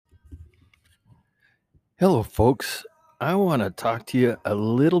Hello, folks. I want to talk to you a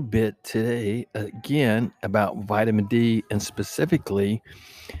little bit today again about vitamin D and specifically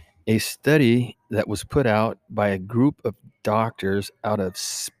a study that was put out by a group of doctors out of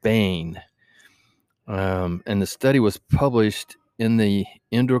Spain. And the study was published in the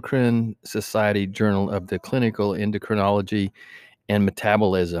Endocrine Society Journal of the Clinical Endocrinology and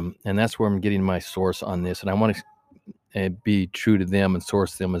Metabolism. And that's where I'm getting my source on this. And I want to be true to them and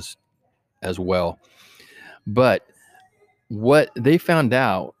source them as well. But what they found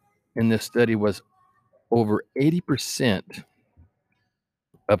out in this study was over 80%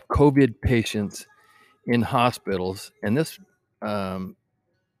 of COVID patients in hospitals, and this um,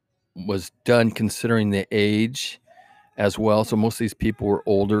 was done considering the age as well. So most of these people were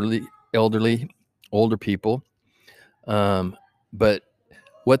older people. Um, but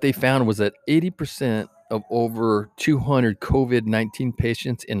what they found was that 80% of over 200 COVID-19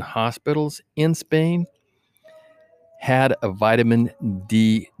 patients in hospitals in Spain had a vitamin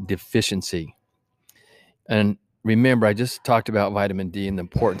D deficiency. And remember, I just talked about vitamin D and the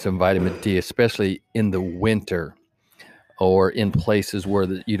importance of vitamin D, especially in the winter or in places where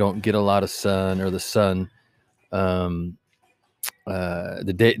you don't get a lot of sun or the sun. Um,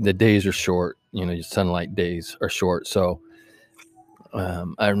 the days are short. Your sunlight days are short. So,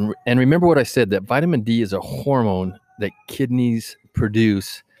 and remember what I said, that vitamin D is a hormone that kidneys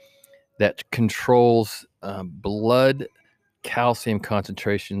produce that controls blood calcium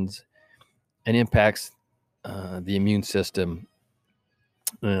concentrations and impacts the immune system.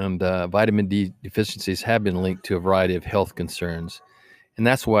 And vitamin D deficiencies have been linked to a variety of health concerns. And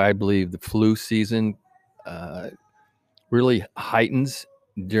that's why I believe the flu season really heightens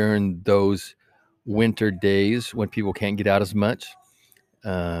during those winter days when people can't get out as much.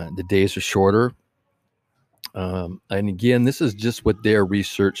 The days are shorter. And again, this is just what their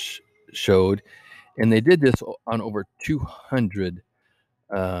research showed. And they did this on over 200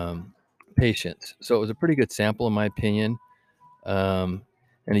 patients. So it was a pretty good sample, in my opinion. And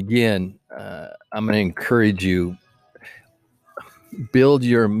again, I'm going to encourage you, build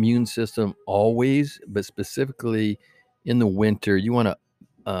your immune system always, but specifically in the winter, you want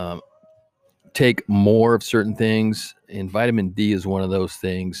to take more of certain things. And vitamin D is one of those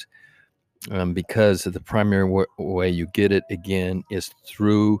things, because the primary way you get it, again, is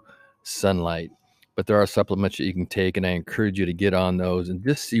through sunlight. But there are supplements that you can take, and I encourage you to get on those and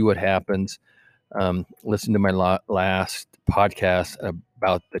just see what happens. Listen to my last podcast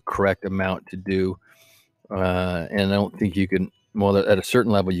about the correct amount to do. And I don't think you can, well, at a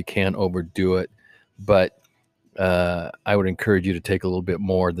certain level, you can't overdo it. But I would encourage you to take a little bit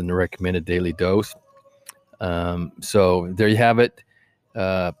more than the recommended daily dose. So there you have it.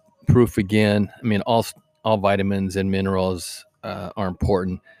 Proof again. I mean, all vitamins and minerals are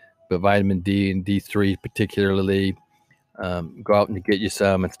important, but vitamin D and D3 particularly, go out and get you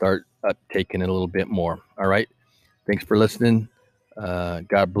some and start taking it a little bit more. All right. Thanks for listening.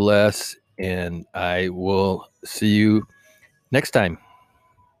 God bless. And I will see you next time.